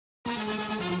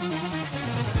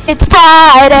It's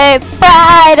Friday,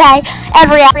 Friday.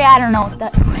 Every I don't know what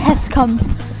that S comes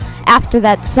after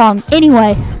that song.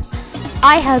 Anyway,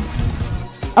 I have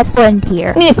a friend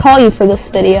here. I need to call you for this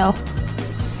video.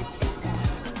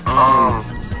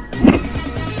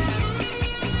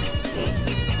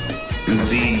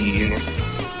 Z.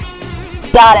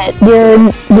 Got it. You're.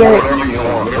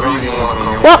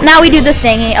 Well, now we do the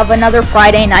thingy of another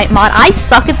Friday night mod. I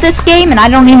suck at this game, and I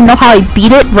don't even know how I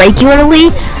beat it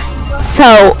regularly.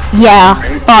 So, yeah,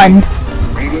 fun.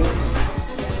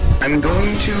 I'm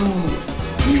going to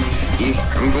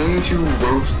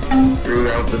roast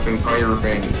throughout this entire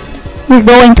thing. We're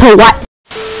going to what?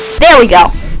 There we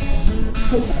go.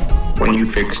 When you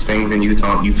fix things and you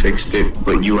thought you fixed it,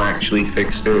 but you actually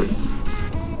fixed it.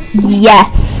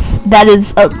 Yes, that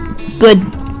is a good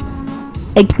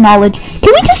acknowledge.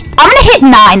 Can we just, I'm gonna hit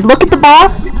 9. Look at the bar.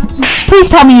 Please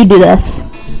tell me you do this.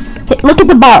 Look at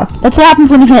the bar. That's what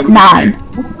happens when you hit 9.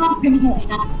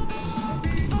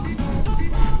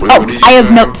 Oh, I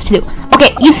have notes to do.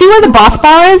 Okay, you see where the boss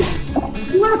bar is?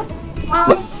 Look,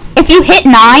 if you hit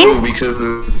 9... Because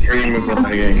the stream is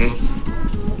lagging.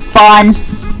 Fun.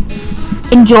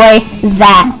 Enjoy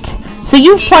that. So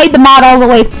you've played the mod all the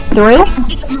way through?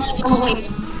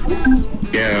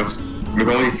 Yes. There's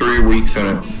only 3 weeks in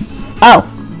it. Oh.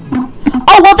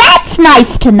 Oh, well that's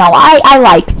nice to know. I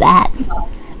like that.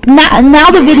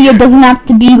 Now the video doesn't have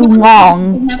to be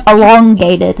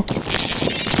elongated.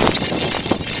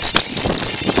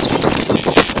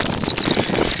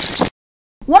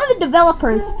 One of the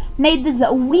developers made this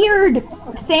weird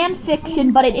fan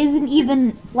fiction, but it isn't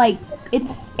even, like,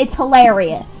 it's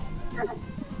hilarious.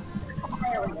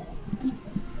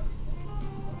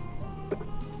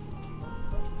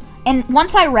 And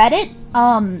once I read it,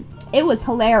 it was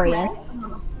hilarious.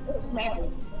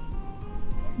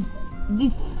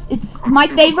 It's my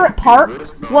favorite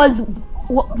part was of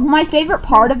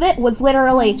it was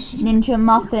literally Ninja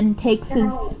Muffin takes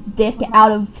his dick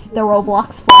out of the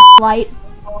Roblox flashlight.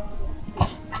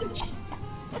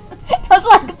 I was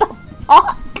like, the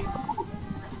fuck?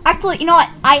 Actually, you know what?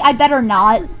 I better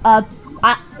not. I'll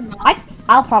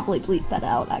probably bleep that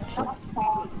out, actually.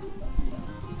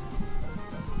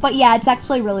 But yeah, it's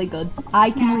actually really good.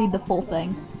 I can read the full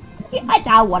thing.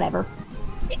 Yeah, whatever.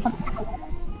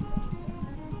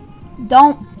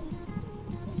 Don't.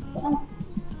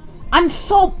 I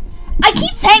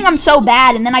keep saying I'm so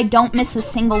bad, and then I don't miss a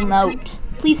single note.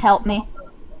 Please help me.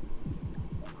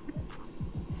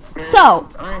 So.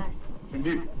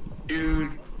 Dude,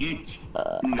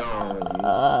 no.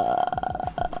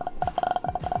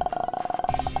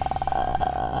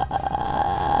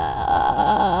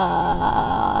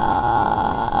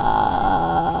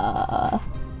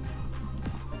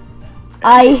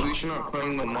 At least you're not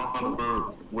playing the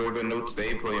mod where the notes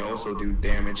they play also do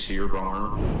damage to your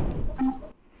bar.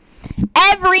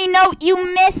 Every note you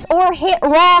miss or hit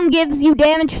wrong gives you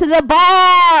damage to the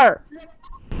bar!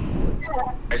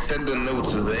 I said the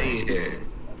notes they hit.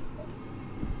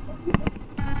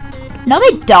 No,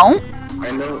 they don't.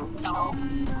 I know.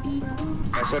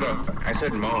 I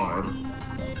said mod.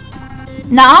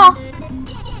 No.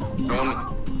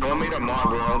 Someone made a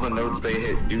mod where all the notes they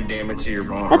hit do damage to your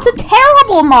bar. That's a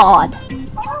terrible mod.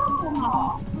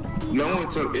 No,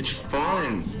 it's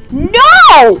fun.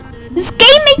 No! This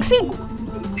game makes me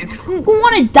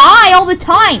want to die all the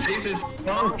time.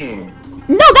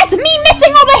 No, that's me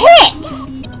missing all the hits.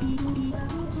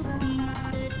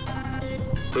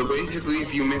 So basically,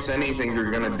 if you miss anything, you're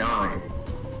gonna die.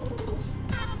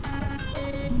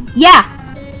 Yeah,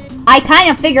 I kind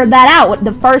of figured that out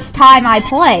the first time I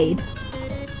played.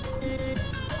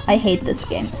 I hate this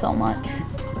game so much.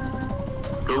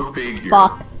 Go figure.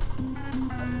 Fuck.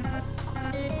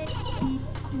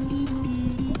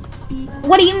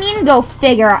 What do you mean, go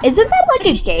figure? Isn't that like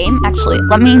a game? Actually,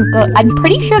 let me go. I'm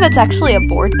pretty sure that's actually a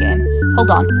board game. Hold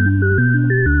on.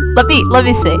 Let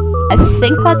me see. I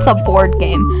think that's a board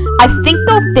game. I think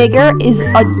Go Figure is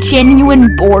a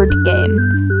genuine board game.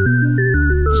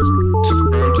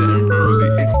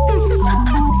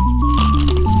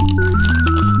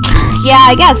 Yeah,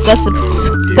 I guess go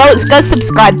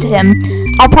subscribe to him.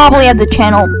 I'll probably have the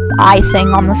channel thing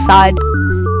on the side.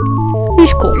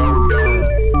 He's cool.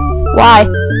 Why?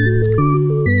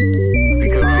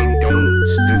 Because I don't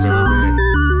deserve it.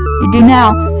 You do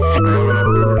now.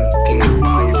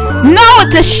 No,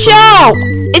 it's a show!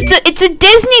 It's a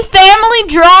Disney family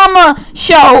drama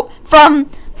show from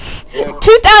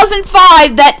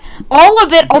 2005 that all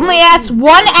of it only lasts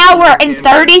 1 hour and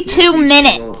 32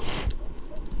 minutes.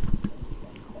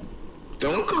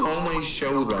 Don't call my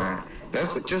show that.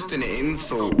 That's just an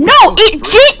insult. No,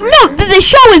 the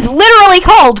show is literally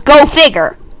called Go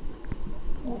Figure.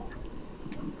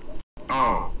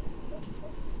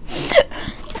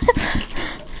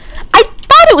 I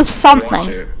thought it was something. Watch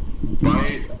it.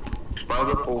 Buy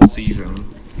the whole season.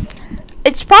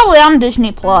 It's probably on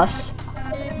Disney Plus.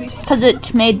 Because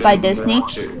it's made by Disney.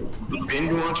 Watch it.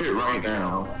 Binge watch it right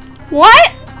now.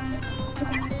 What?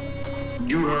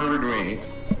 You heard me.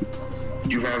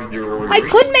 You have your orders. I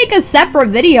could make a separate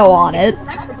video on it.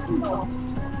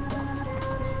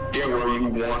 Yeah, where you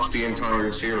watch the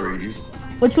entire series.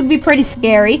 Which would be pretty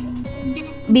scary.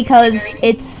 Because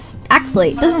it's...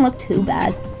 Actually, it doesn't look too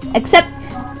bad. Except,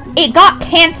 it got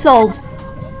canceled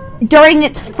during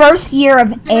its first year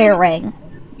of airing.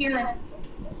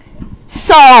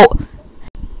 So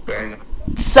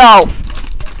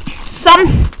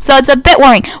it's a bit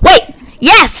worrying. Wait,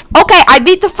 yes, okay, I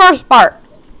beat the first part.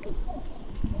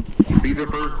 Beat the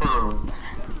first part.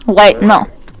 Wait, no,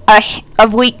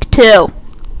 of week 2.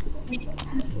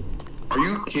 Are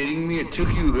you kidding me? It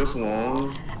took you this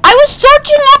long? I was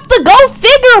searching up the Go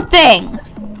Figure thing.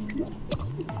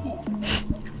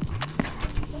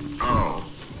 Oh.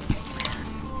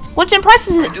 What's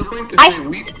impressive is I just like to say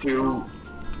week 2.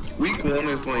 Week 1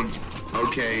 is like,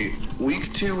 okay,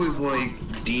 week 2 is like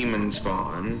demon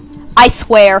spawn. I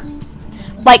swear.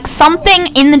 Like, something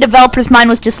in the developer's mind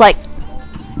was just like,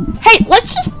 hey,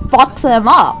 let's just fuck them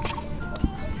up.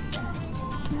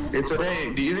 It's like,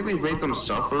 hey, do you think we make them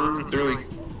suffer? They're like,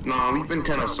 nah, we've been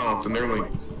kind of soft, and they're like,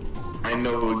 I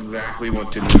know exactly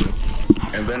what to do.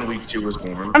 And then week 2 was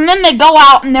born. And then they go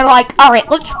out and they're like, alright,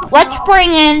 let's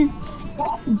bring in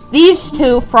these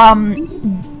two from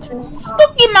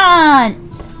Spooky Month.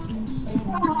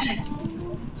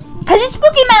 Cause it's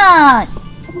Spooky Month.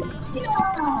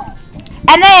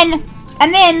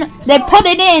 And then they put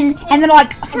it in and they're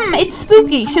like, it's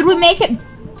spooky. Should we make it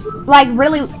like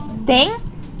really thing?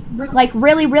 Like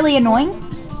really, really annoying?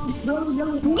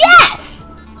 Yes!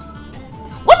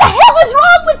 What the hell is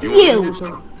wrong with you?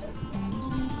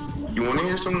 You wanna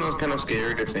hear something that's kind of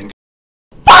scary to think?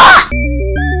 Fuck!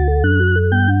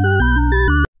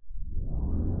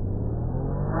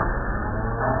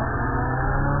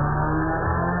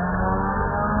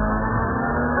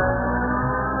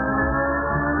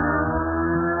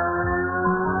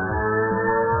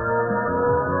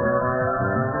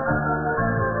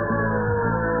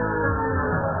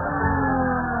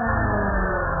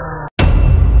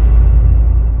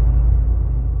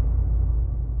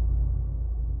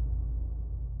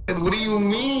 What do you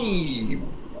mean?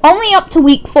 Only up to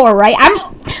week 4, right?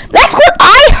 That's what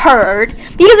I heard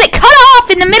because it cut off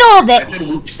in the middle of I it. said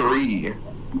week 3.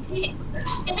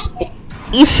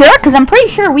 You sure? Because I'm pretty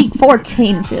sure week 4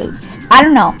 changes. I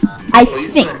don't know. I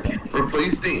think.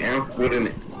 Replace the F with an.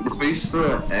 Replace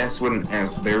the S with an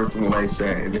F. There's what I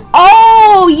said.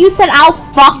 Oh, you said I'll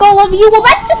fuck all of you? Well,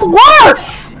 that's just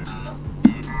worse.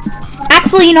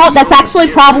 Actually, you know what? That's actually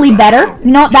probably better.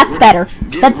 You know what? That's better.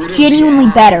 That's genuinely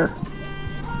better.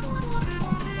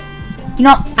 You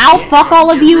know, I'll fuck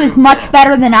all of you is much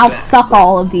better than I'll suck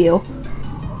all of you.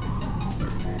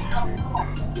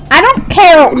 I don't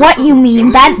care what you mean.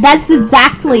 That's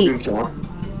exactly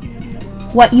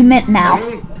what you meant now.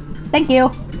 Thank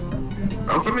you.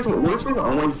 I'm trying to think, what is like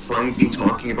all my friends and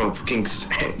talking about fucking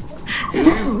sex? What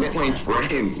is with my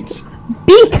friends?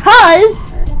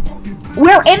 Because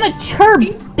we're immature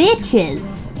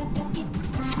bitches.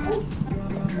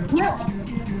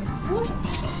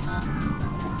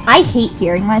 I hate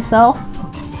hearing myself.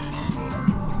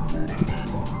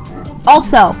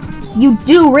 Also, you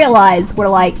do realize we're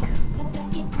like...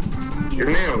 Isn't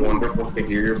it wonderful to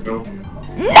hear yourself?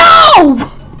 No!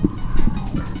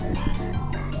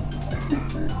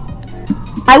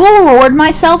 I will reward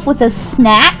myself with a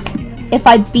snack if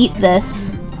I beat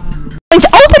this. I'm going to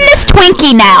open this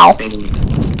Twinkie now.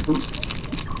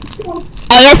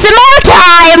 ASMR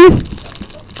time!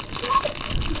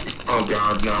 Oh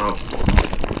god, no.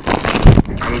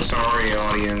 I'm sorry,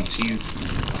 audience. He's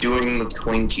doing the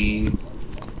Twinkie.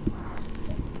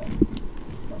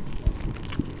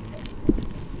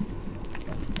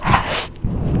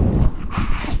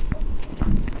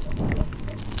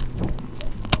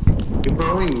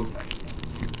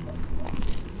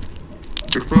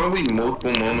 There's probably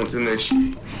multiple moments in this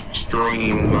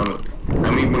stream.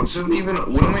 I mean, but this isn't even.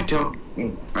 What am I telling?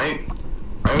 I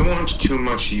watch too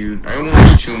much. I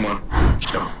watch too much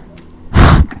stuff.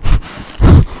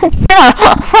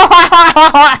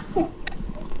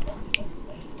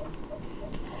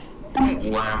 Don't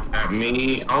laugh at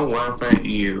me. I'll laugh at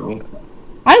you.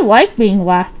 I like being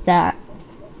laughed at.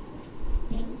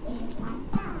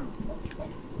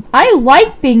 I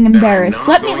like being embarrassed.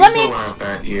 Let me laugh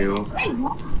at you.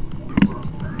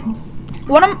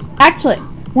 Actually,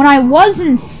 when I was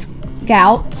in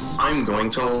Scouts, I'm going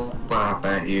to clap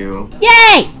at you.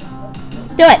 Yay!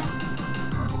 Do it.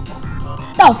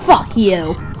 Oh, fuck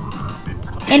you.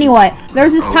 Anyway,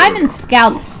 there's this time in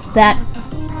Scouts that,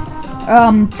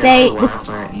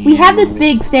 we had this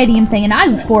big stadium thing, and I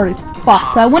was bored as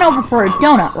fuck, so I went over for a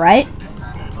donut, right?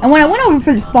 And when I went over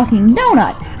for this fucking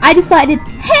donut, I decided,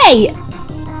 hey,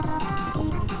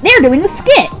 they're doing a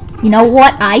skit. You know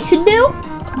what I should do?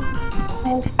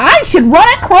 I should run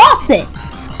across it.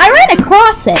 I ran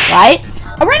across it, right?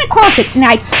 I ran across it, and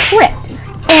I tripped.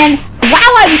 And while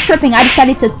I was tripping, I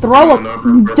decided to throw a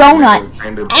donut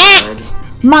at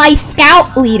my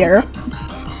scout leader.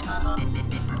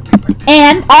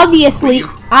 And obviously,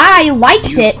 I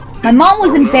liked it. My mom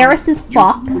was embarrassed as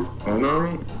fuck.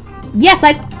 Yes,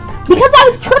 because I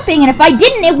was tripping, and if I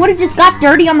didn't, it would have just got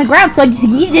dirty on the ground, so I just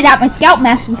yeeted it at my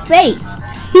Scoutmaster's face.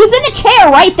 He was in the chair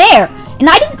right there, and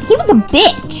he was a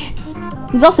bitch.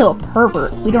 He was also a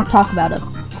pervert. We don't talk about him.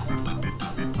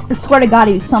 I swear to God,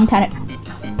 he was some kind of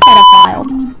pedophile.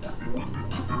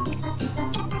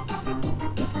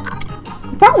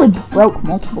 He probably broke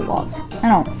multiple laws. I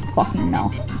don't fucking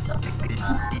know.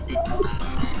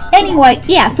 Anyway,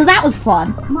 yeah, so that was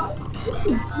fun.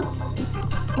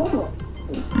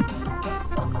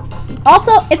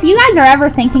 Also, if you guys are ever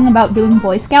thinking about doing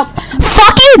Boy Scouts,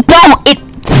 fucking don't! It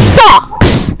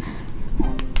sucks!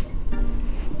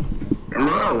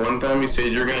 Remember that one time you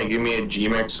said you're gonna give me a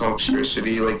G-Max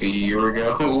electricity like a year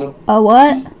ago? A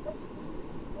what?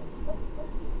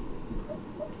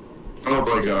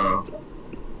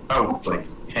 That was like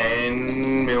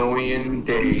 10 million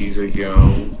days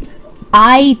ago.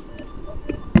 I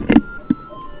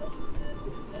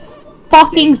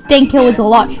fucking think it was a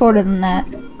lot shorter than that.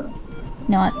 You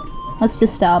know what? Let's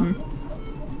just, Hey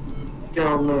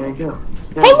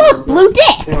look! Blue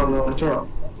dick!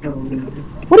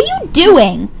 What are you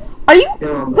doing? What are you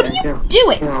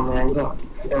doing?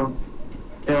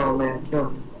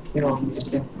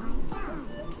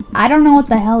 I don't know what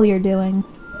the hell you're doing.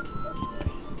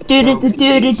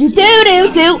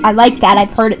 Do-do-do-do-do-do-do-do. I like that.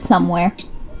 I've heard it somewhere.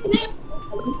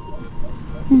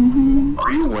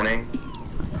 Are you winning?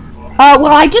 Well,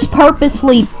 I just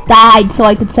purposely died so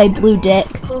I could say blue dick.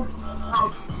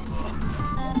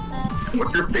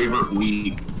 What's your favorite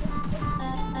week?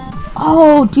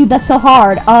 Oh, dude, that's so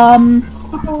hard.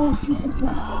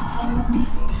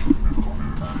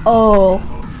 Oh.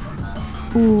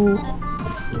 Ooh.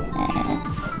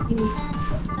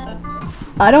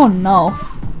 I don't know.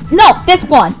 No, this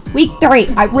one. Week 3.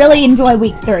 I really enjoy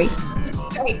week 3.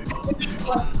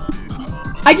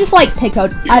 I just like Pico.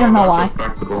 I don't know why.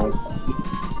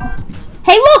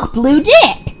 Hey, look, blue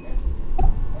dick.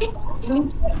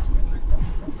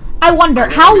 I wonder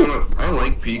how. I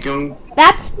like Pico.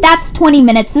 That's 20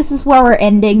 minutes. This is where we're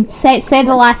ending. Say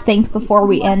the last things before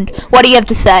we end. What do you have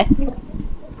to say?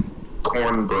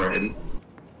 Cornbread.